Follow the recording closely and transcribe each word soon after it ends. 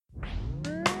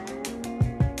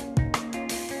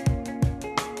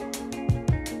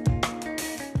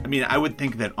mean, I would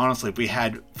think that, honestly, if we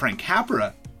had Frank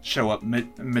Capra show up,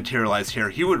 materialize here,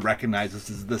 he would recognize this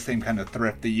as the same kind of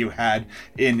thrift that you had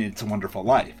in It's a Wonderful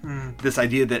Life. This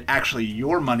idea that actually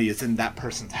your money is in that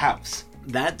person's house.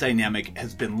 That dynamic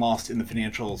has been lost in the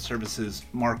financial services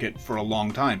market for a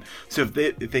long time. So if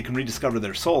they can rediscover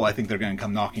their soul, I think they're going to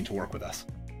come knocking to work with us.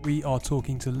 We are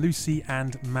talking to Lucy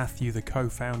and Matthew, the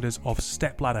co-founders of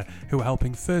Stepladder, who are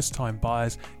helping first-time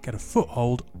buyers get a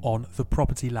foothold on the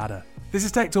property ladder. This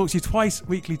is Tech Talks, your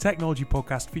twice-weekly technology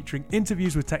podcast featuring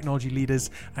interviews with technology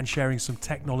leaders and sharing some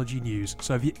technology news.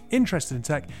 So if you're interested in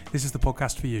tech, this is the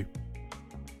podcast for you.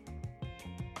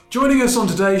 Joining us on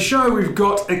today's show, we've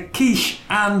got Akish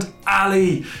and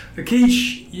Ali.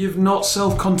 Akish, you've not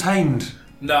self-contained.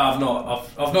 No, I've not.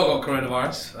 I've not got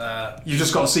coronavirus. You've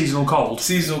just got a seasonal cold.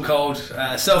 Seasonal cold,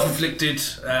 self-inflicted.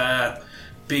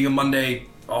 Being a Monday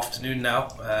afternoon now,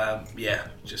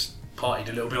 just partied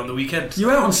a little bit on the weekend. You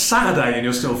went out on Saturday and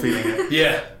you're still feeling it.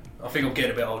 Yeah, I think I'm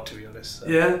getting a bit old, to be honest. So,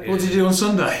 yeah. What did you do on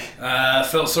Sunday?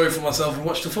 Felt sorry for myself and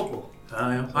watched the football.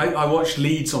 I watched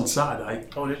Leeds on Saturday.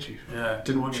 Oh, did you? Yeah,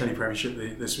 didn't watch any Premiership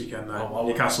this weekend though. Oh,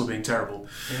 Newcastle being terrible.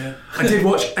 Yeah. I did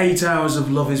watch 8 hours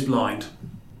of Love is Blind.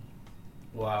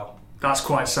 Wow. That's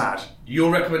quite sad.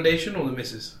 Your recommendation or the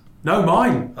missus? No,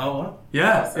 mine. Oh, wow.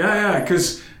 Yeah.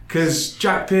 Because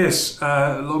Jack Pierce,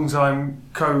 long-time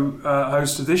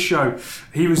co-host of this show,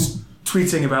 he was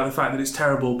tweeting about the fact that it's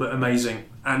terrible but amazing.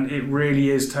 And it really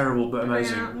is terrible but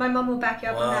amazing. Yeah, my mum will back you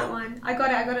up on that one. I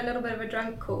got a little bit of a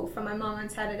drunk call from my mum on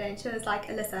Saturday, and she was like,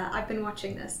 Alyssa, I've been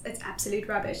watching this. It's absolute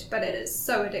rubbish, but it is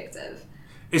so addictive.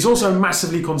 It's also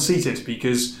massively conceited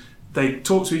because they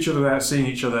talk to each other without seeing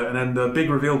each other, and then the big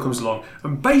reveal comes along.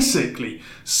 And basically,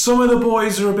 some of the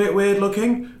boys are a bit weird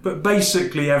looking, but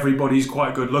basically everybody's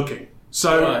quite good looking.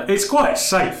 So It's quite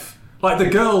safe. Like, the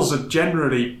girls are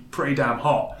generally pretty damn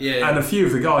hot, and a few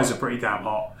of the guys are pretty damn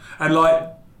hot. And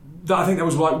I think there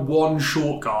was one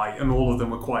short guy, and all of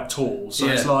them were quite tall. So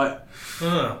it's like,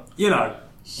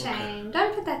 Shame.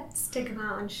 Don't put that stigma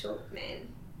on short men.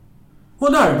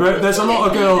 Well, no, but there's a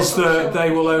lot of girls that they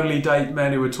will only date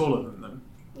men who are taller than them.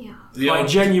 Yeah.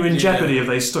 Genuine jeopardy if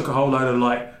they stuck a whole load of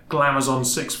Glamazon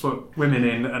 6-foot women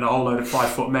in and a whole load of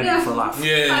 5-foot men in for a laugh.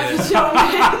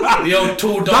 Yeah. The old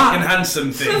tall, dark and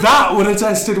handsome thing. That would have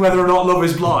tested whether or not Love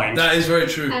is Blind. That is very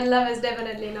true. And love is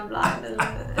definitely not blind, isn't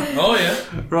it? Oh,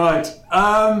 yeah. Right.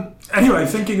 Anyway,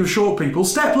 thinking of short people,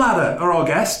 Stepladder are our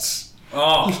guests.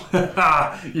 Oh.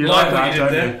 You like that,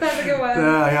 don't you? That's a good one.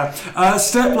 Yeah.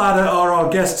 Stepladder are our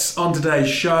guests on today's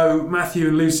show. Matthew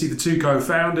and Lucy, the two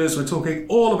co-founders. We're talking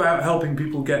all about helping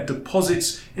people get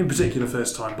deposits, in particular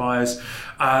first-time buyers.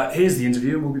 Here's the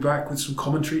interview, and we'll be back with some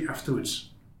commentary afterwards.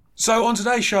 So on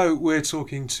today's show, we're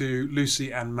talking to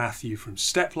Lucy and Matthew from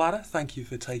Stepladder. Thank you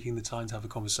for taking the time to have a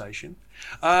conversation.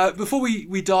 Before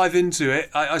we dive into it,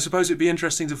 I suppose it'd be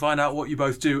interesting to find out what you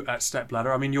both do at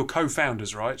Stepladder. I mean, you're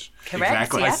co-founders, right? Correct,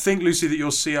 Exactly. yeah. I think, Lucy, that you're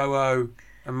COO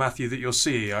and Matthew that you're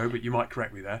CEO, but you might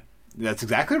correct me there. That's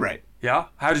exactly right. Yeah?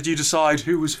 How did you decide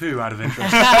who was who out of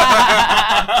interest?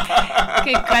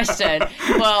 Good question.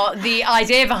 Well, the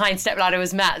idea behind Stepladder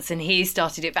was Matt's, and he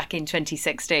started it back in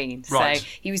 2016. Right. So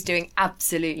he was doing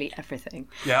absolutely everything.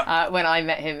 Yeah. When I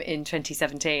met him in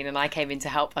 2017, and I came in to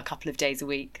help a couple of days a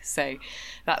week. So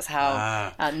that's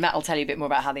how. And Matt will tell you a bit more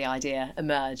about how the idea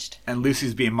emerged. And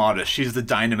Lucy's being modest. She's the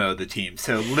dynamo of the team.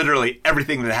 So literally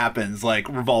everything that happens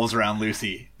revolves around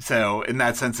Lucy. So in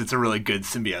that sense, it's a really good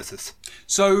symbiosis.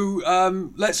 So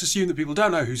let's assume that people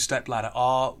don't know who Stepladder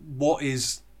are. What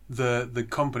is the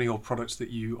company or products that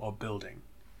you are building?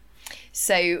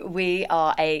 So we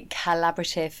are a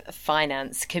collaborative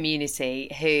finance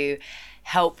community who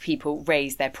help people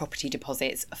raise their property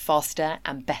deposits faster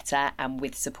and better and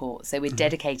with support. So we're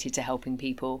dedicated to helping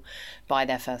people buy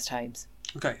their first homes.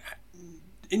 Okay.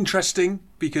 Interesting,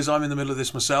 because I'm in the middle of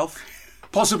this myself.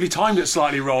 Possibly timed it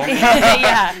slightly wrong.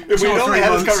 Yeah. If we only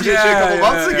had this conversation a couple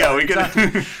months ago, we could.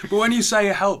 Exactly. But when you say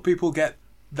help people get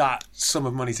that sum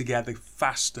of money together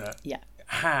faster,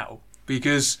 how?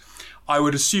 Because I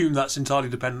would assume that's entirely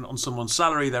dependent on someone's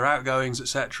salary, their outgoings,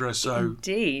 etc. So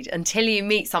Indeed, until you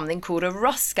meet something called a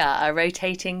ROSCA, a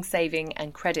Rotating Saving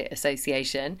and Credit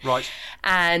Association. Right.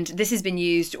 And this has been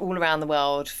used all around the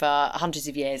world for hundreds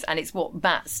of years, and it's what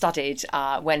Matt studied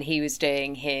when he was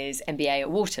doing his MBA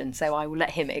at Wharton. So I will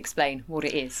let him explain what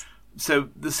it is. So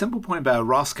the simple point about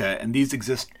ROSCA, and these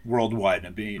exist worldwide, I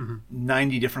mean,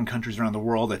 90 different countries around the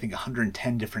world, I think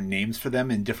 110 different names for them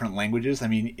in different languages. I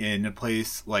mean, in a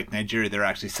place like Nigeria, there are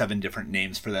actually 7 different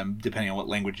names for them, depending on what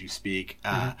language you speak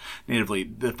natively.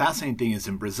 The fascinating thing is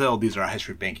in Brazil, these are a high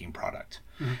street banking product.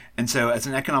 And so as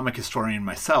an economic historian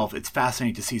myself, it's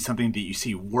fascinating to see something that you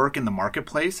see work in the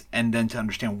marketplace and then to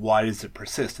understand why does it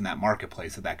persist in that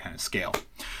marketplace at that kind of scale.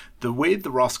 The way the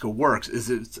Roscoe works is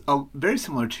it's very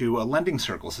similar to a lending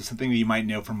circle, so something that you might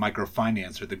know from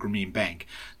microfinance or the Grameen Bank.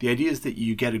 The idea is that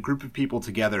you get a group of people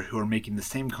together who are making the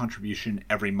same contribution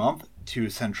every month to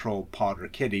a central pot or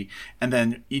kitty, and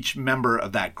then each member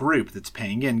of that group that's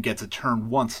paying in gets a turn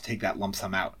once to take that lump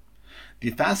sum out. The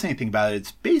fascinating thing about it,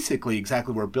 it's basically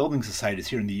exactly where building societies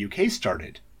here in the UK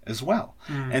started as well.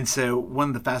 And so one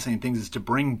of the fascinating things is to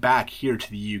bring back here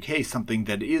to the UK something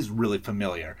that is really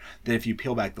familiar, that if you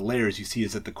peel back the layers, you see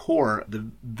is at the core, the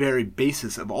very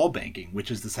basis of all banking,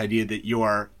 which is this idea that you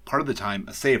are part of the time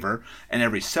a saver, and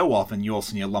every so often you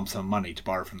also need a lump sum of money to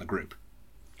borrow from the group.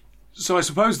 So I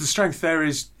suppose the strength there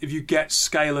is if you get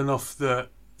scale enough that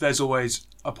there's always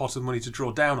a pot of money to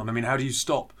draw down on. I mean, how do you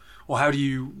stop, or how do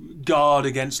you guard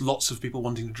against lots of people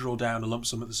wanting to draw down a lump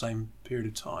sum at the same period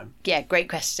of time? Yeah, great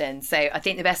question. So I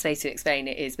think the best way to explain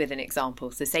it is with an example.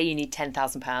 So say you need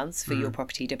 £10,000 for your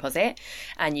property deposit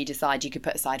and you decide you could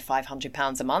put aside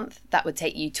 £500 a month. That would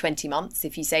take you 20 months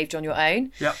if you saved on your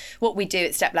own. Yep. What we do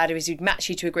at Stepladder is we'd match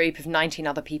you to a group of 19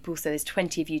 other people. So there's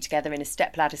 20 of you together in a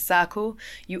Stepladder circle.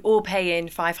 You all pay in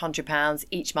 £500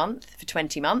 each month for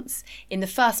 20 months. In the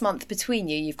first month between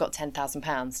you, you've got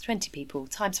 £10,000. 20 people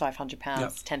times £500,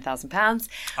 Yep. £10,000.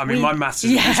 I mean, my maths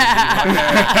is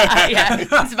Yeah,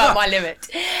 it's about my limit.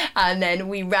 And then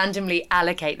we randomly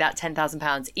allocate that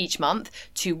 £10,000 each month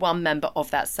to one member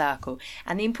of that circle.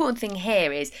 And the important thing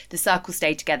here is the circle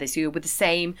stay together. So you're with the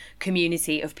same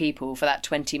community of people for that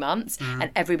 20 months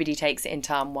and everybody takes it in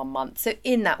turn 1 month. So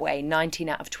in that way, 19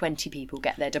 out of 20 people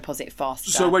get their deposit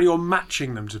faster. So when you're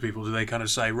matching them to people, do they kind of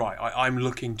say, right, I'm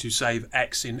looking to save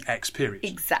X in X period?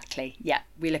 Exactly, yeah.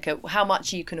 We look at how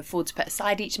much you can afford to put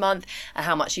aside each month and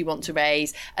how much you want to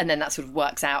raise, and then that sort of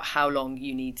works out how long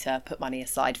you need to put money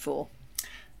aside for.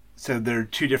 So there are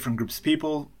two different groups of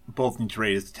people. Both need to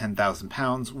raise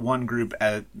 £10,000. One group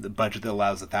at the budget that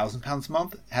allows £1,000 a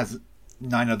month has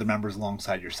 9 other members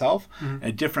alongside yourself.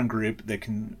 A different group that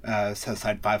can set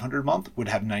aside $500 a month would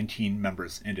have 19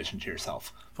 members in addition to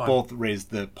yourself. Fine. Both raise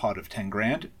the pot of 10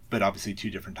 grand, but obviously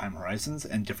 2 different time horizons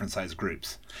and different size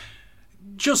groups.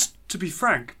 Just to be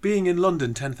frank, being in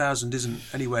London, 10,000 isn't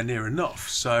anywhere near enough.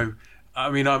 So, I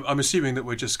mean, I'm assuming that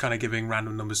we're just kind of giving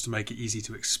random numbers to make it easy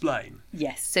to explain.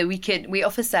 Yes, so we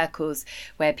offer circles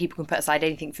where people can put aside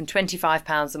anything from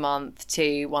 £25 a month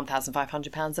to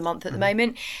 £1,500 a month at the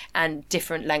moment, and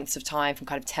different lengths of time from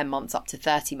kind of 10 months up to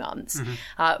 30 months.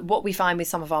 What we find with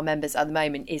some of our members at the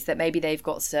moment is that maybe they've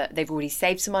already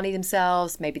saved some money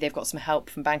themselves, maybe they've got some help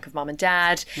from Bank of Mum and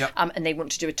Dad, Yep. And they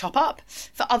want to do a top up.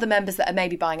 For other members that are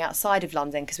maybe buying outside of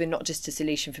London, because we're not just a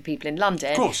solution for people in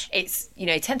London, Of course. it's,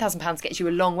 £10,000 gets you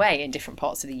a long way in different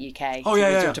parts of the UK Oh, towards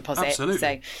yeah, your deposit.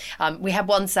 absolutely. So we had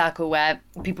one circle where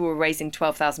people were raising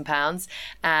 £12,000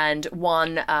 and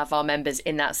one of our members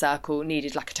in that circle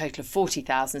needed like a total of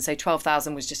 £40,000. So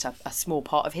 £12,000 was just a small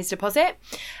part of his deposit.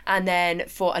 And then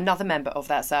for another member of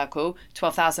that circle,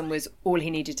 £12,000 was all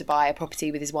he needed to buy a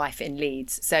property with his wife in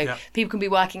Leeds. So Yeah. people can be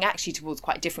working actually towards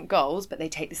quite different goals, but they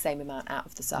take the same amount out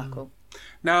of the circle.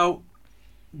 Now,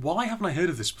 why haven't I heard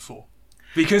of this before?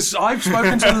 Because I've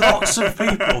spoken to lots of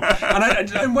people,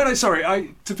 and when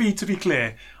to be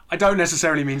clear, I don't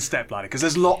necessarily mean Stepladder, because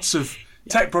there's lots of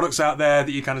tech products out there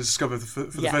that you kind of discover for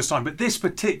the first time. But this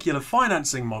particular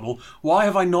financing model, why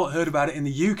have I not heard about it in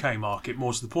the UK market?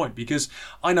 More to the point, because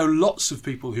I know lots of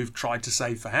people who've tried to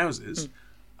save for houses.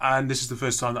 And this is the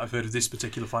first time that I've heard of this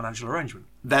particular financial arrangement.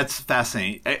 That's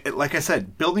fascinating. Like I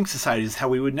said, building societies is how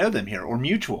we would know them here, or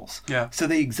mutuals. Yeah. So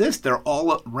they exist. They're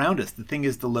all around us. The thing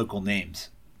is, the local names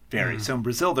vary. So in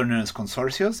Brazil, they're known as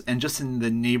consorcios, and just in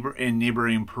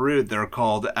neighboring Peru, they're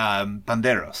called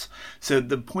banderos. So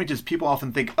the point is, people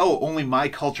often think, oh, only my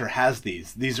culture has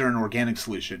these. These are an organic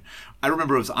solution. I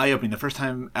remember it was eye-opening. The first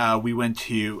time we went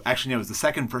to, actually no, it was the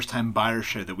second first-time buyer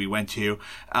show that we went to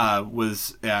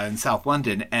was in South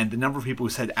London, and the number of people who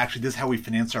said, actually, this is how we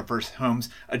financed our first homes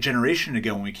a generation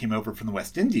ago when we came over from the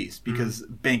West Indies, because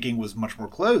banking was much more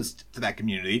closed to that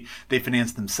community. They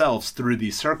financed themselves through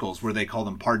these circles where they call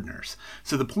them partners.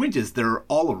 So the point is, they're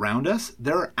all around us.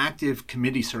 There are active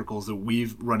committee circles that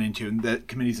we've run into, and that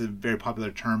committee is a very popular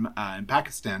term in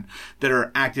Pakistan, that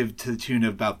are active to the tune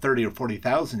of about 30 or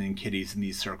 40,000 in kitties in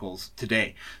these circles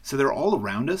today. So they're all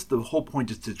around us. The whole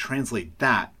point is to translate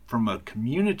that from a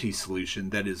community solution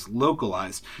that is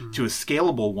localized to a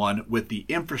scalable one with the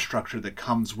infrastructure that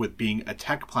comes with being a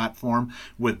tech platform,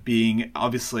 with being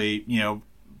obviously,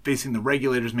 facing the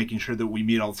regulators, making sure that we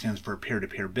meet all the standards for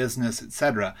peer-to-peer business,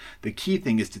 etc. The key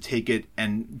thing is to take it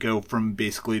and go from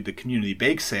basically the community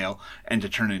bake sale and to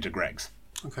turn it into Greggs.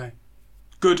 Okay.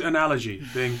 Good analogy.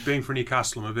 Being from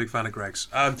Newcastle, I'm a big fan of Greggs.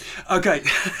 Okay.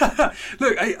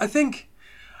 Look, I think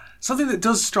something that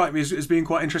does strike me as being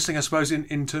quite interesting, I suppose,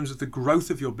 in terms of the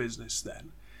growth of your business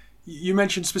then. You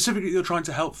mentioned specifically you're trying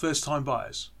to help first-time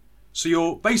buyers. So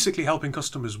you're basically helping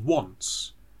customers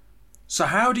once. So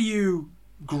how do you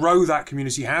grow that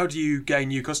community? How do you gain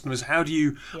new customers? How do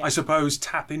you, I suppose,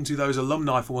 tap into those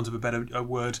alumni, for want of a better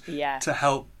word, to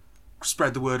help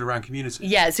spread the word around community?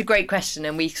 Yeah, it's a great question,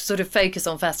 and we sort of focus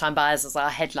on first-time buyers as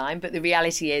our headline, but the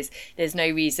reality is there's no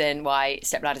reason why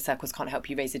Stepladder Circles can't help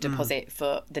you raise a deposit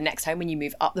for the next home when you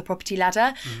move up the property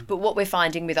ladder. But what we're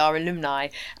finding with our alumni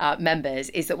members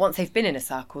is that once they've been in a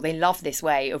circle, they love this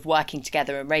way of working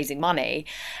together and raising money,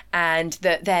 and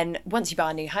that then once you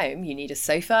buy a new home, you need a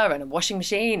sofa and a washing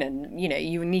machine, and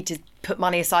you need to put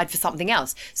money aside for something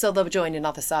else, so they'll join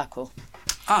another circle.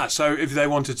 So if they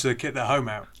wanted to kit their home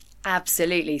out.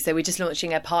 Absolutely. So we're just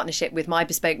launching a partnership with My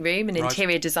Bespoke Room, an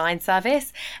interior design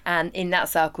service. And in that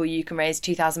circle, you can raise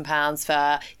 £2,000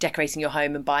 for decorating your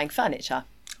home and buying furniture.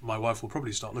 My wife will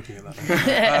probably start looking at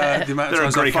that. The amount of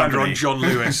times I find her on John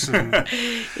Lewis and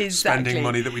spending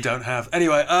money that we don't have.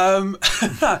 Anyway,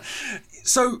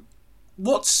 so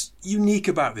what's unique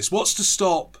about this? What's to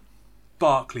stop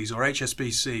Barclays or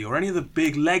HSBC or any of the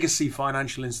big legacy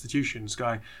financial institutions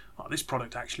going, this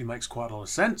product actually makes quite a lot of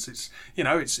sense.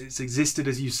 It's existed,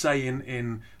 as you say,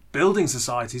 in building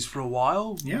societies for a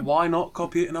while. Yeah. Why not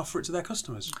copy it and offer it to their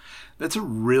customers? That's a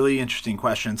really interesting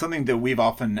question, something that we've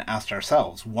often asked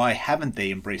ourselves. Why haven't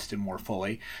they embraced it more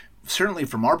fully? Certainly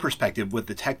from our perspective, with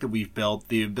the tech that we've built,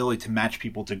 the ability to match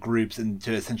people to groups and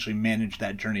to essentially manage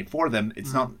that journey for them,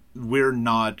 we're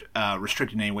not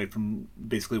restricted in any way from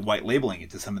basically white labeling it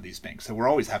to some of these banks. So we're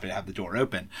always happy to have the door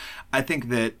open. I think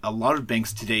that a lot of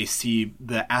banks today see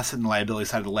the asset and liability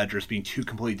side of the ledger as being two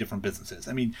completely different businesses.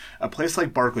 I mean, a place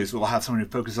like Barclays will have someone who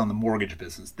focuses on the mortgage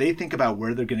business. They think about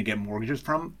where they're going to get mortgages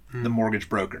from, the mortgage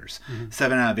brokers.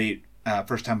 7 out of 8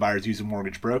 first-time buyers use a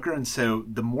mortgage broker, and so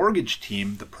the mortgage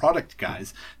team, the product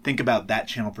guys, think about that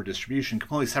channel for distribution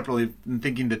completely separately than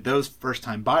thinking that those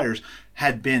first-time buyers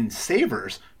had been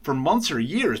savers for months or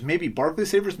years, maybe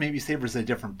Barclays savers, maybe savers at a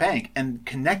different bank, and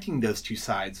connecting those two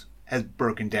sides has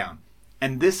broken down.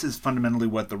 And this is fundamentally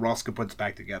what the Rosca puts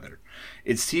back together.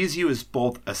 It sees you as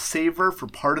both a saver for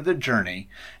part of the journey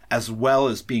as well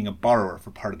as being a borrower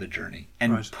for part of the journey,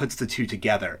 and puts the two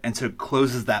together. And so it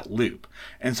closes that loop.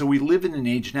 And so we live in an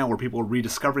age now where people are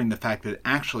rediscovering the fact that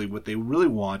actually what they really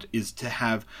want is to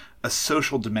have a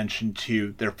social dimension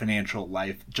to their financial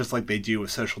life, just like they do a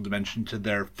social dimension to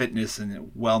their fitness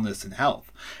and wellness and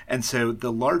health. And so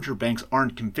the larger banks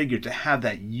aren't configured to have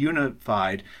that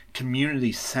unified,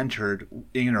 community-centered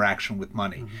interaction with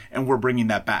money. And we're bringing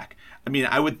that back. I mean,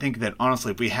 I would think that,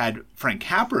 honestly, if we had Frank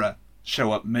Capra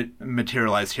show up,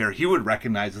 materialize here, he would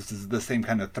recognize this as the same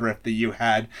kind of thrift that you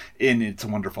had in It's a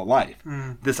Wonderful Life.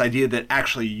 This idea that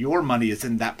actually your money is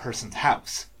in that person's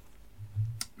house.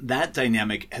 That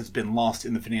dynamic has been lost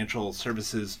in the financial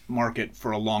services market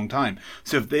for a long time.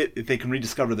 So if they can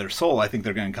rediscover their soul, I think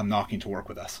they're going to come knocking to work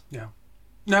with us. Yeah.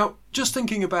 Now, just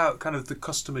thinking about kind of the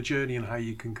customer journey and how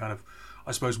you can kind of,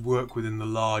 I suppose, work within the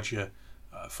larger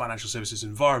financial services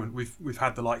environment. We've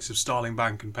had the likes of Starling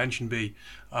Bank and PensionBee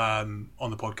on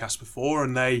the podcast before,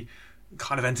 and they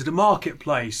kind of entered a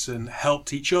marketplace and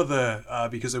helped each other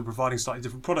because they were providing slightly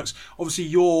different products. Obviously,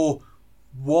 you're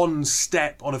one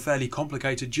step on a fairly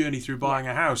complicated journey through buying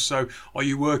a house. So are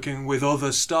you working with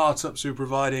other startups who are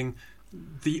providing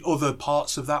the other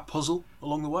parts of that puzzle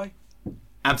along the way?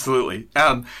 Absolutely.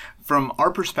 From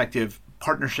our perspective,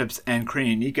 partnerships and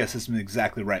creating an ecosystem is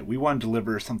exactly right. We want to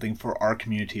deliver something for our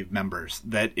community of members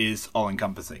that is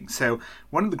all-encompassing. So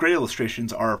one of the great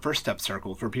illustrations are our First Step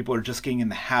circles, where people are just getting in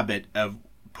the habit of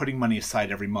putting money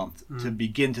aside every month to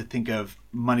begin to think of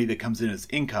money that comes in as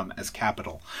income as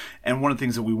capital. And one of the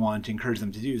things that we want to encourage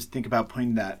them to do is think about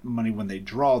putting that money when they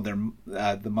draw their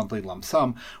the monthly lump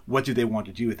sum. What do they want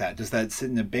to do with that? Does that sit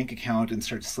in a bank account and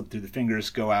start to slip through the fingers,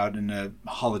 go out in a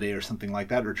holiday or something like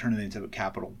that, or turn it into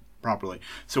capital properly?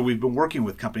 So we've been working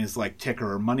with companies like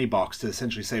Ticker or Moneybox to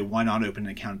essentially say, why not open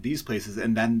an account at these places,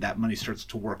 and then that money starts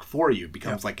to work for you,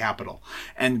 becomes like capital.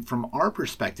 And from our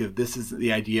perspective, this is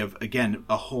the idea of, again,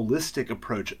 a holistic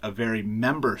approach, a very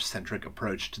member-centric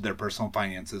approach to their personal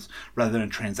finances rather than a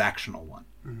transactional one.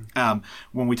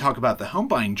 When we talk about the home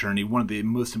buying journey, one of the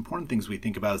most important things we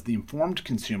think about is the informed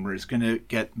consumer is going to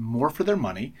get more for their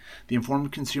money. The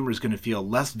informed consumer is going to feel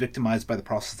less victimized by the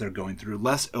process they're going through,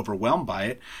 less overwhelmed by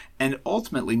it. And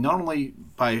ultimately, not only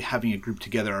by having a group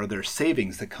together are there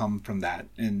savings that come from that,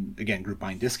 and again, group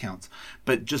buying discounts,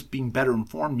 but just being better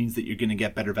informed means that you're going to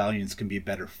get better value and it's going to be a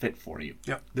better fit for you.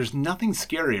 Yep. There's nothing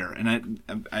scarier, and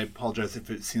I apologize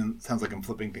if it sounds like I'm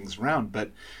flipping things around,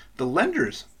 but the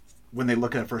lenders, when they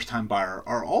look at a first-time buyer,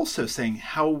 are also saying,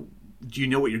 how do you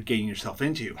know what you're getting yourself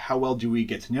into? How well do we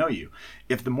get to know you?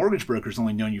 If the mortgage broker's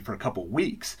only known you for a couple of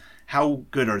weeks, how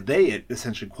good are they at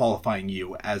essentially qualifying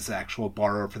you as the actual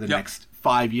borrower for the next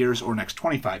 5 years or next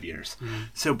 25 years?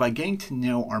 So by getting to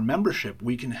know our membership,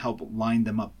 we can help line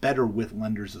them up better with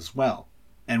lenders as well.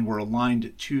 And we're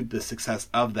aligned to the success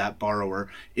of that borrower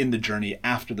in the journey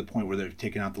after the point where they've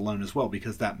taken out the loan as well,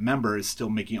 because that member is still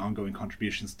making ongoing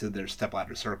contributions to their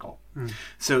stepladder circle.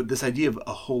 So this idea of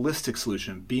a holistic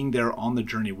solution, being there on the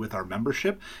journey with our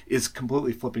membership, is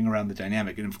completely flipping around the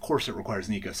dynamic. And of course it requires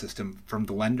an ecosystem from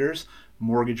the lenders,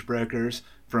 mortgage brokers,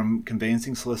 from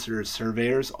conveyancing solicitors,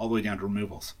 surveyors, all the way down to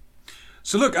removals.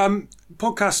 So look,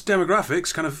 podcast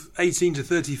demographics, kind of 18 to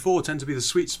 34, tend to be the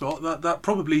sweet spot. That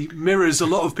probably mirrors a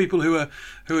lot of people who are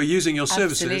using your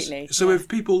services. Absolutely, so if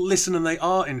people listen and they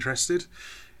are interested,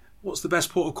 what's the best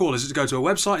port of call? Is it to go to a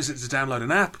website? Is it to download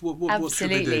an app? What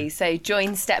should they do? So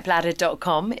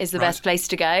joinstepladder.com is the best place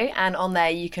to go. And on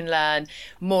there you can learn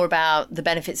more about the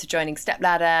benefits of joining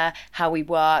Stepladder, how we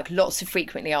work, lots of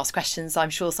frequently asked questions.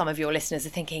 I'm sure some of your listeners are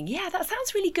thinking, yeah, that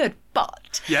sounds really good, but...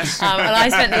 Yes. And I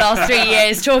spent the last 3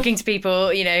 years talking to people,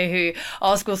 who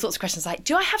ask all sorts of questions like,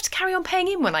 do I have to carry on paying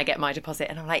in when I get my deposit?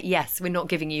 And I'm like, yes, we're not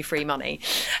giving you free money.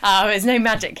 There's no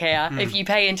magic here. If you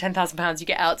pay in £10,000, you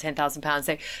get out £10,000.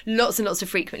 So lots and lots of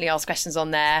frequently asked questions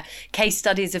on there. Case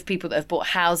studies of people that have bought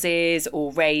houses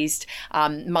or raised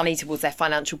money towards their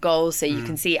financial goals. So you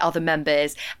can see other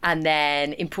members. And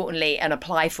then importantly, an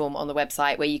apply form on the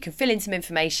website where you can fill in some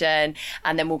information,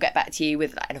 and then we'll get back to you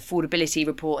with an affordability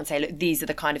report and say, look, these are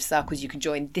the kind of circles you can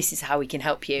join. This is how we can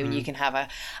help you. And you can have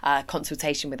a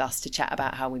consultation with us to chat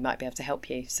about how we might be able to help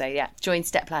you. So yeah,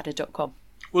 joinstepladder.com.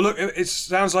 Well, look, it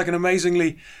sounds like an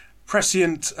amazingly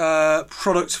prescient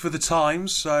product for the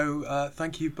times. So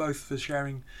thank you both for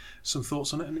sharing some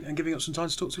thoughts on it and giving up some time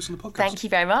to talk to us on the podcast. Thank you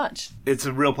very much. It's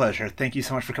a real pleasure. Thank you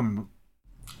so much for coming.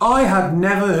 I had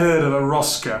never heard of a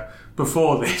Rosca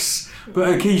before this, but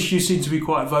Akish, you seem to be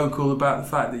quite vocal about the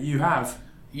fact that you have.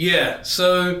 Yeah,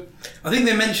 so I think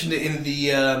they mentioned it in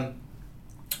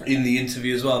the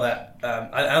interview as well, that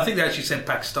I think they actually said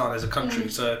Pakistan as a country.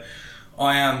 So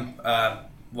I am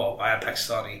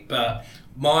Pakistani, but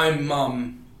my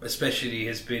mum especially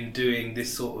has been doing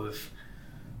this sort of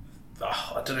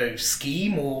I don't know,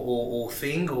 scheme or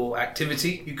thing or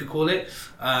activity, you could call it,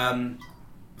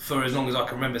 for as long as I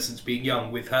can remember, since being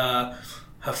young, with her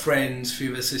friends, a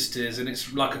few of her sisters, and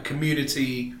it's like a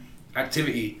community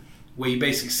activity where you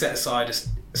basically set aside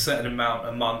a certain amount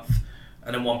a month,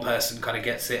 and then one person kind of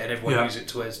gets it and everyone uses it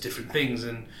towards different things.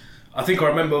 And I think I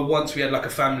remember once we had like a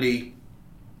family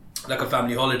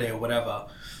holiday or whatever.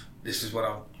 This is when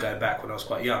I'm going back when I was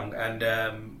quite young, and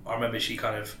I remember she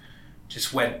kind of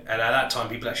just went, and at that time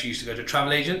people actually used to go to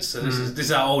travel agents, so this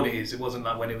is how old it is. It wasn't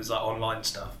like when it was like online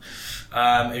stuff.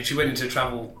 And she went into a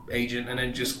travel agent and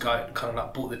then just kind of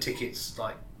like bought the tickets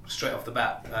like straight off the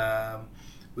bat,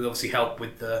 with obviously help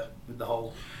with the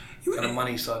whole kind of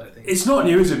money side of things. It's not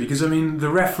new, is it? Because I mean, the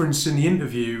reference in the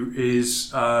interview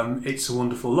is "It's a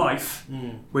Wonderful Life,"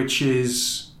 which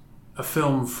is a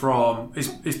film from...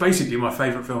 It's basically my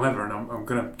favourite film ever, and I'm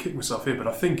going to kick myself here, but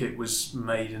I think it was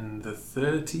made in the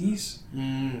 30s.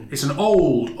 It's an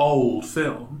old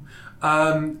film,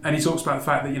 and he talks about the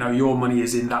fact that your money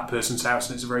is in that person's house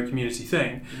and it's a very community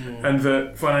thing, and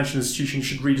that financial institutions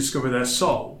should rediscover their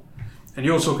soul. And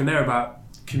you're talking there about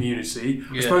community.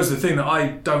 I suppose the thing that I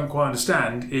don't quite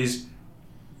understand is,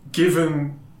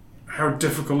 given how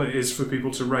difficult it is for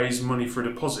people to raise money for a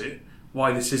deposit,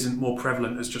 why this isn't more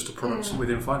prevalent as just a product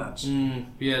within finance.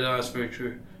 Yeah, no, that's very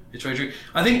true. It's very true.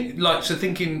 I think,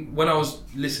 thinking when I was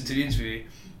listening to the interview,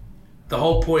 the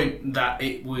whole point that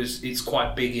it's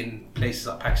quite big in places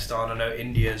like Pakistan, I know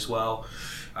India as well,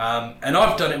 and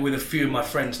I've done it with a few of my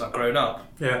friends like growing up.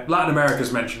 Yeah, Latin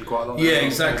America's mentioned quite a lot. Yeah,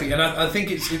 exactly. And I think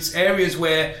it's areas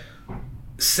where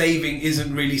saving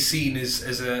isn't really seen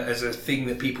as a thing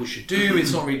that people should do.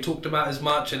 It's not really talked about as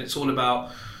much, and it's all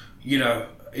about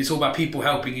it's all about people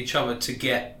helping each other to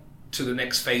get to the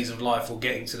next phase of life or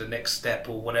getting to the next step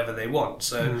or whatever they want.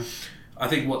 So I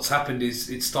think what's happened is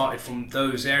it started from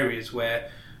those areas where,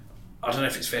 I don't know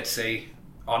if it's fair to say,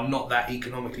 are not that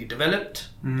economically developed,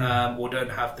 or don't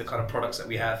have the kind of products that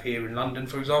we have here in London,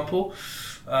 for example.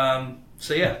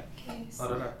 So yeah, I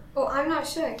don't know. Well, I'm not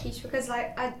sure, Keish, because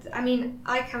like I mean,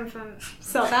 I come from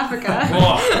South Africa.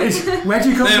 Where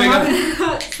do you come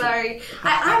from? Sorry,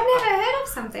 I've never heard of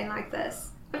something like this.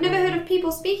 I've never heard of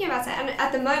people speaking about it. And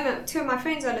at the moment, 2 of my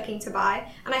friends are looking to buy,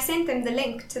 and I sent them the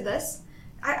link to this.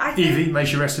 I think, Evie, may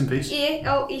she rest in peace. Yeah,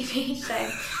 oh, Evie,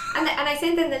 shame. And I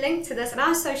sent them the link to this, and I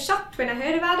was so shocked when I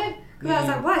heard about it. Because I was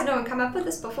like, why has no one come up with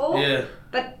this before? Yeah.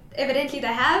 But evidently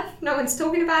they have. No one's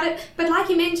talking about it. But like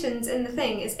you mentioned in the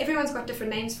thing, is everyone's got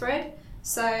different names for it.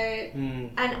 So,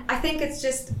 and I think it's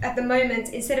just, at the moment,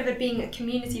 instead of it being a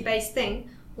community-based thing,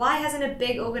 why hasn't a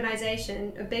big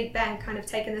organisation, a big bank kind of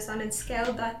taken this on and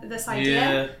scaled this idea?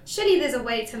 Yeah. Surely there's a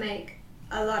way to make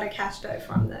a lot of cash dough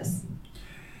from this.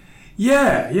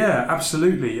 Yeah,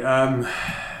 absolutely. I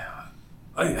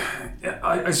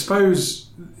suppose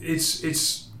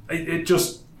it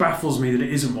just baffles me that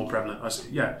it isn't more prevalent. Is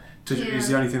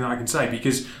the only thing that I can say,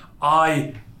 because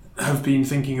I have been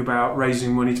thinking about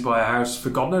raising money to buy a house for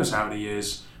God knows how many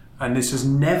years, and this has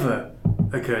never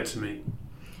occurred to me.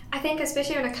 I think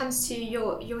especially when it comes to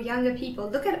your younger people,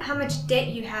 look at how much debt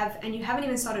you have and you haven't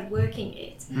even started working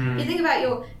yet. You think about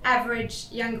your average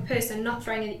younger person, not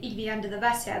throwing an Evie under the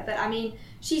bus here, but I mean,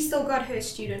 she's still got her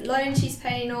student loan she's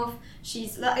paying off.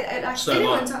 She's like so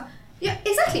everyone's yeah,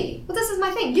 exactly. Well, this is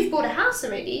my thing. You've bought a house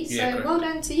already, so well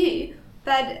done to you.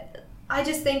 But I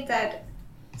just think that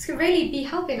this could really be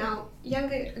helping out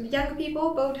younger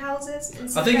people build houses.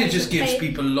 I think it just gives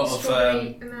people a lot of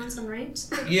amounts on rent.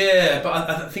 Yeah, but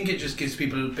I think it just gives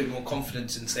people a bit more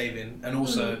confidence in saving, and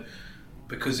also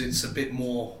because it's a bit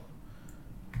more.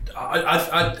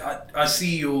 I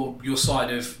see your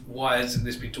side of why hasn't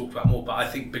this been talked about more, but I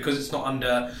think because it's not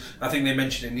under. I think they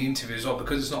mentioned in the interview as well,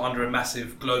 because it's not under a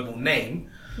massive global name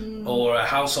or a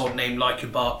household name like your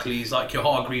Barclays, like your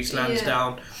Hargreaves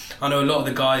Lansdown. Yeah. I know a lot of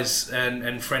the guys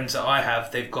and friends that I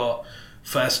have, they've got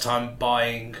first time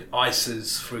buying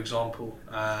ISAs, for example.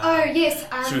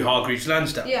 Through Hargreaves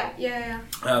Lansdown. Yeah.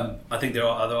 I think there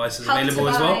are other ISAs available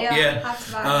as well.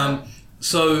 Yeah.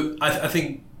 So I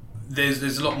think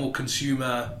there's a lot more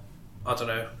consumer,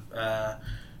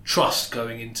 trust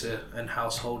going into a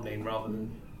household name rather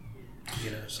than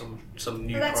some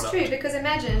new product. That's true, because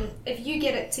imagine if you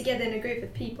get it together in a group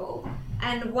of people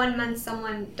and 1 month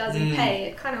someone doesn't pay,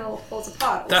 it kind of all falls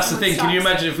apart. That's the thing. Can you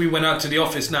imagine if we went out to the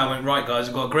office now and went, right guys,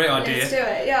 I've got a great idea. Let's do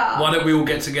it, yeah. Why don't we all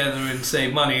get together and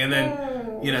save money? And then,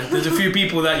 there's a few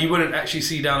people that you wouldn't actually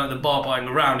see down at the bar buying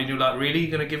around, and you're like, really?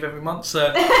 You're going to give every month?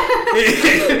 So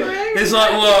it's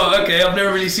like, well, okay, I've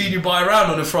never really seen you buy around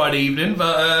on a Friday evening,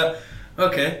 but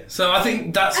okay. So I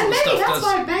think that sort of stuff does.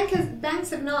 And maybe that's why banks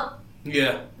have not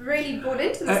really bought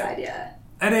into this idea.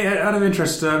 And out of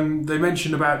interest, they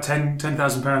mentioned about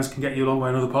 £10,000 can get you a long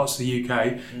way in other parts of the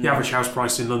UK. The average house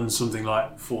price in London is something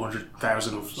like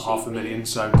 400,000 or $500,000,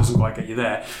 so it doesn't quite get you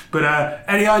there. But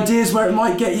any ideas where it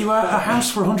might get you a house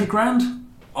for 100 grand?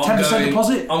 10%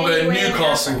 deposit? I'm going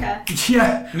Newcastle.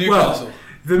 Yeah, Newcastle. Well,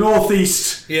 the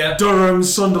northeast, Durham,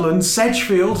 Sunderland,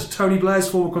 Sedgefield, Tony Blair's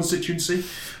former constituency.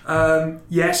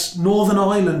 Yes, Northern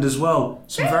Ireland as well.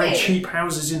 Some very cheap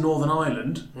houses in Northern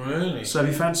Ireland. Really? So if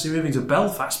you fancy moving to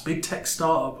Belfast, big tech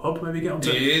startup hub, maybe get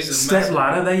onto Step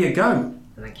Ladder, there you go.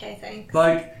 Okay, thanks.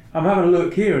 Like, I'm having a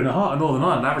look here in the heart of Northern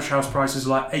Ireland, average house price is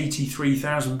like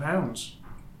 £83,000.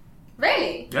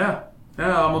 Really? Yeah,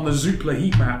 I'm on the Zoopla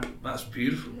heat map. That's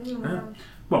beautiful. Yeah.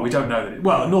 Well, we don't know that.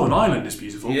 Northern Ireland is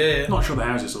beautiful. Yeah. Not sure the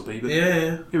houses will be, but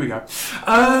here we go.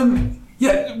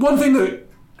 One thing that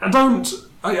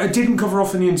I didn't cover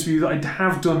off in the interview that I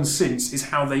have done since is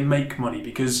how they make money,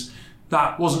 because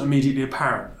that wasn't immediately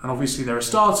apparent. And obviously they're a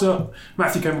startup.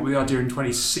 Matthew came up with the idea in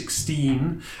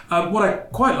 2016. What I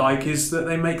quite like is that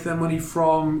they make their money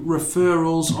from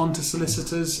referrals onto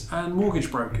solicitors and mortgage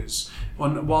brokers.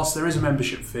 And whilst there is a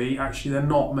membership fee, actually they're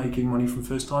not making money from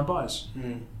first-time buyers.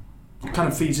 It kind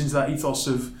of feeds into that ethos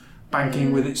of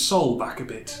banking with its soul back a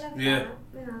bit. Yeah.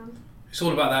 It's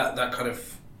all about that kind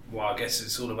of, I guess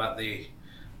it's all about the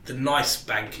nice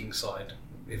banking side,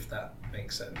 if that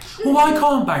makes sense. Well, why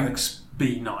can't banks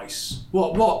be nice?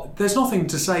 What? There's nothing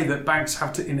to say that banks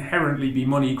have to inherently be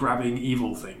money-grabbing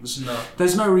evil things. No.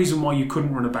 There's no reason why you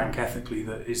couldn't run a bank ethically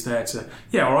that is there to,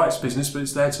 it's business, but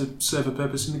it's there to serve a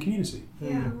purpose in the community.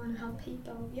 Yeah, I want to help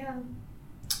people,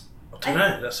 I don't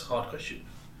know, that's a hard question.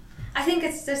 I think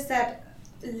it's just that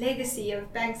legacy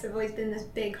of banks have always been this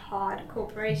big, hard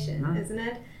corporation, isn't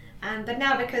it? But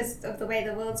now, because of the way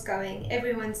the world's going,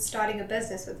 everyone's starting a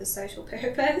business with a social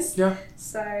purpose. Yeah.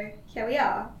 So here we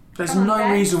are. There's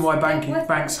no reason why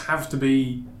banks have to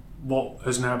be what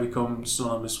has now become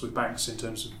synonymous with banks in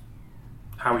terms of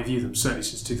how we view them, certainly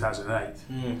since 2008.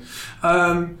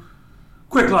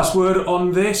 Quick last word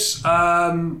on this.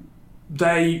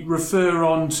 They refer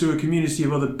on to a community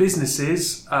of other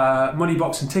businesses.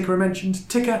 Moneybox and Ticker are mentioned.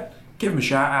 Ticker, give them a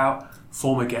shout out.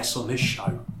 Former guests on this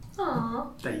show.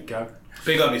 Aww. There you go.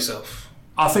 Big up yourself.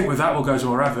 I think with that we'll go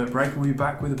to our advert break and we'll be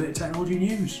back with a bit of technology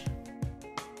news.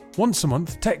 Once a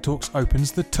month, Tech Talks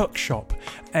opens the Tuck Shop,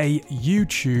 a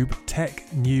YouTube tech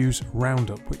news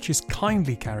roundup, which is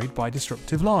kindly carried by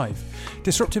Disruptive Live.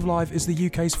 Disruptive Live is the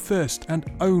UK's first and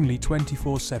only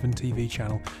 24/7 TV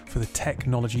channel for the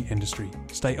technology industry.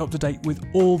 Stay up to date with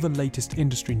all the latest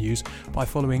industry news by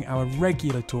following our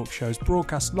regular talk shows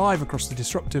broadcast live across the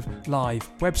Disruptive Live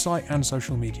website and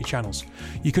social media channels.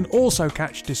 You can also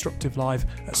catch Disruptive Live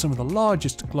at some of the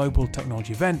largest global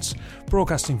technology events,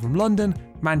 broadcasting from London,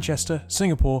 Manchester,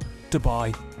 Singapore,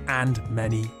 Dubai, and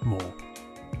many more.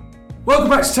 Welcome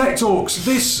back to Tech Talks.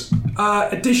 This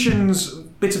edition's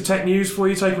bit of tech news for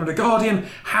you, taken from The Guardian.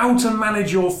 How to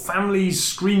manage your family's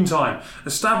screen time.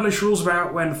 Establish rules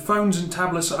about when phones and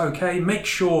tablets are okay. Make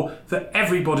sure that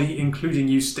everybody, including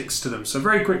you, sticks to them. So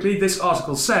very quickly, this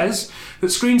article says that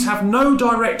screens have no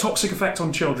direct toxic effect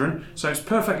on children, so it's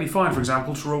perfectly fine, for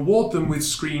example, to reward them with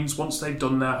screens once they've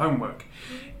done their homework.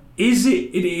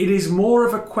 It is more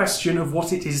of a question of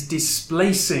what it is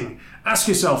displacing. Ask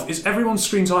yourself, is everyone's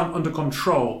screen time under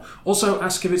control? Also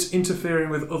ask if it's interfering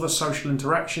with other social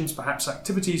interactions, perhaps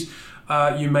activities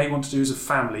you may want to do as a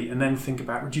family, and then think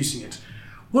about reducing it.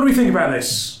 What do we think about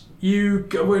this?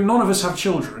 None of us have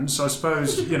children, so I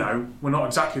suppose, we're not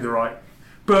exactly the right.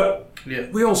 But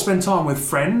we all spend time with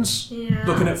friends,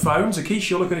 looking at phones. Akish,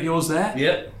 you're looking at yours there?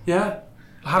 Yep. Yeah?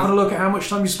 Having a look at how much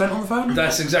time you spent on the phone?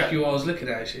 That's exactly what I was looking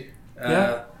at, actually.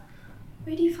 Where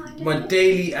do you find it? My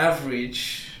daily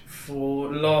average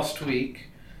for last week,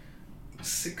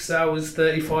 6 hours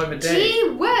 35 a day. Gee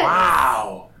whiz!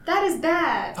 Wow! That is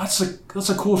bad. That's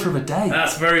a quarter of a day.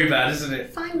 That's very bad, isn't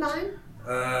it? Find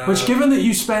mine. Which, given that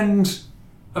you spend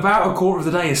about a quarter of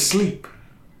the day asleep,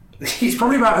 it's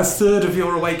probably about a third of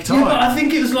your awake time. Yeah, but I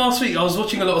think it was last week. I was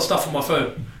watching a lot of stuff on my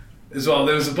phone as well.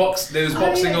 There was boxing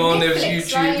on. There was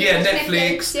YouTube. Right?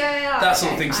 Netflix. That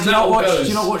sort of thing. So Do that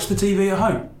you not watch the TV at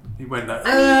home? You went there.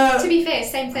 I mean, to be fair,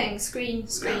 same thing. Screen,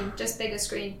 just bigger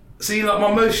screen. See, like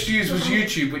my most used was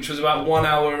YouTube, which was about 1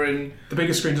 hour and... The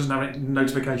bigger screen doesn't have any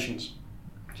notifications.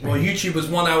 Well, YouTube was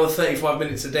 1 hour 35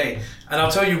 minutes a day, and I'll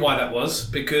tell you why that was,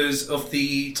 because of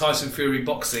the Tyson Fury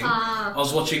boxing. I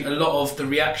was watching a lot of the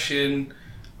reaction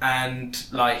and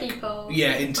people.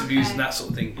 Interviews and that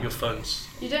sort of thing. Your phones.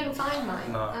 You don't find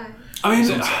mine. No. Oh. I mean,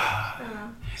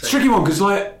 it's a tricky one because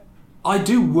I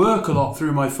do work a lot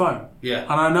through my phone. Yeah.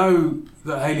 And I know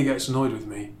that Hayley gets annoyed with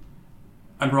me,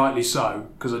 and rightly so,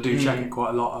 because I do check it quite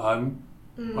a lot at home,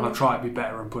 and I try to be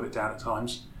better and put it down at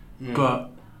times. But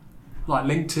like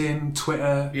LinkedIn,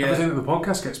 Twitter, everything that the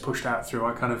podcast gets pushed out through,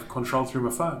 I kind of control through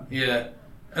my phone. Yeah.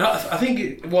 And I think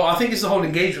it's the whole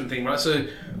engagement thing, right? So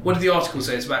what did the article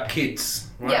say? It's about kids,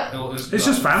 right? Yeah. It's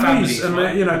just families and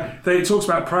right? it talks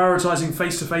about prioritising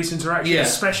face-to-face interaction, Yeah.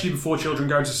 especially before children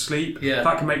go to sleep. Yeah.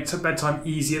 That can make bedtime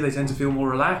easier. They tend to feel more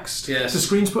relaxed. Yes. The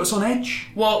screens put us on edge.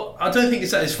 Well, I don't think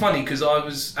it's that. It's funny because I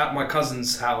was at my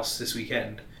cousin's house this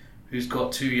weekend, who's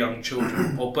got 2 young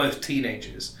children, or both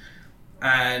teenagers,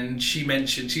 and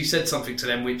she said something to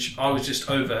them which I was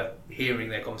just overhearing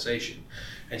their conversation,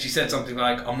 and she said something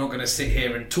like, "I'm not going to sit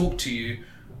here and talk to you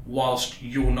whilst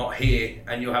you're not here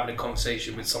and you're having a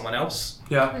conversation with someone else."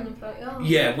 Yeah. And you're like, oh.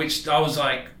 Yeah, which I was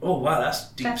like, "Oh wow, that's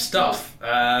deep stuff."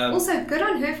 Also, good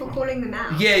on her for calling them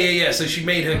out. Yeah. So she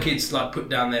made her kids put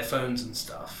down their phones and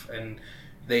stuff, and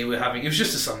they were having. It was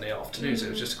just a Sunday afternoon, so it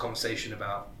was just a conversation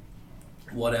about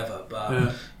whatever.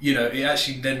 But it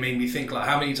actually then made me think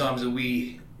how many times are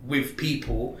we with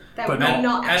people That But we're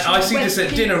not- and actually I see with this at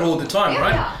people. dinner all the time, Yeah.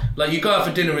 right? Like you go out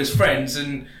for dinner as friends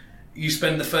and you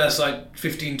spend the first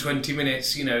 15-20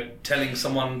 minutes telling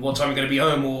someone what time you're going to be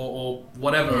home or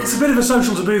whatever. It's a bit of a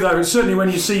social taboo, though. And certainly when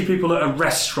you see people at a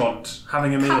restaurant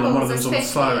having a meal and one of them's on the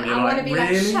Especially, phone, you're I want like, to be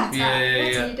really? like, shut up. Yeah,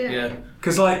 What are you doing? yeah.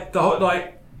 Because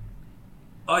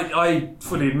I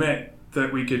fully admit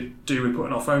that we could do with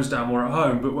putting our phones down more at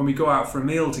home, but when we go out for a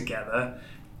meal together,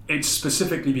 it's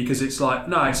specifically because it's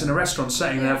it's in a restaurant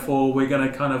setting, therefore we're going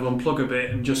to kind of unplug a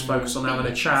bit and just focus on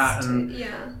having a chat and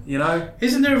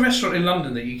Isn't there a restaurant in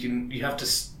London that you have to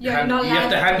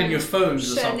hand in your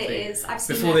phones or something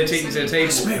before they take you to the table?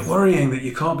 It's a bit worrying that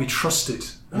you can't be trusted.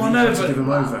 And Well, you no, have to but- give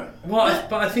them over.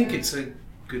 But I think it's a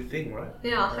good thing, right?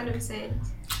 Yeah, 100%.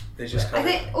 They just I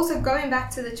think also going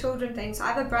back to the children thing, so I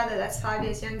have a brother that's 5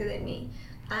 years younger than me.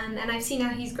 and I've seen how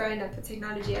he's grown up with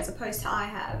technology as opposed to I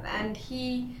have, and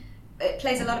he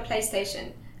plays a lot of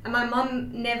PlayStation. And my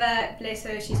mum never, bless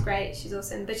her, she's great, she's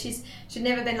awesome, but she'd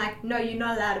never been like, no, you're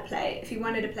not allowed to play. If he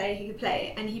wanted to play, he could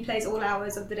play. And he plays all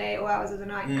hours of the day, all hours of the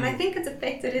night. And I think it's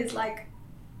affected his like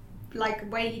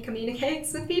way he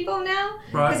communicates with people now.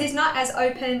 Because he's not as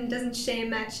open, doesn't share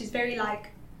much, he's very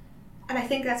like, and I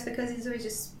think that's because he's always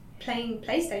just playing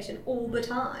PlayStation all the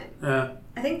time. Yeah.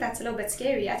 I think that's a little bit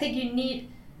scary. I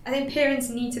think parents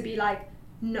need to be like,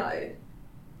 no.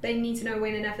 They need to know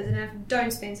when enough is enough. Don't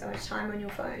spend so much time on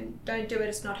your phone. Don't do it.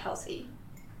 It's not healthy.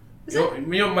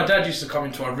 My dad used to come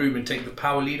into our room and take the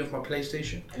power lead off my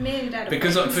PlayStation. Me and Dad.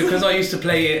 Because I used to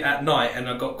play it at night and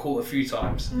I got caught a few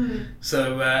times.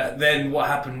 So then what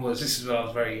happened was, this is when I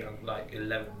was very young, like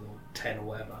 11 or 10 or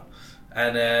whatever,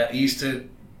 and he used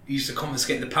to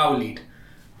confiscate the power lead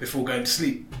before going to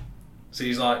sleep. So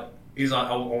he's like,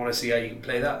 I want to see how you can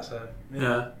play that. So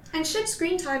yeah. And should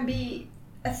screen time be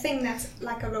a thing that's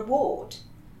like a reward?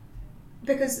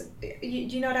 Because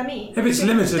you know what I mean? If it's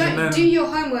limited, don't do your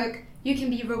homework, you can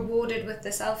be rewarded with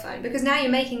the cell phone, because now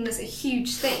you're making this a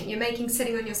huge thing. You're making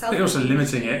sitting on your cell phone. You're also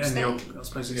limiting it, and I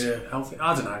suppose it's healthy.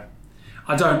 I don't know.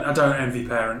 I don't envy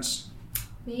parents.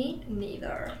 Me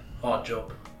neither. Hard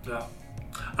job. Yeah.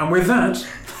 And with that,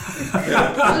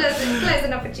 close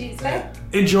enough for Tuesday.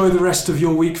 Enjoy the rest of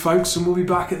your week, folks, and we'll be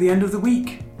back at the end of the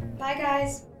week. Bye,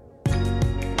 guys.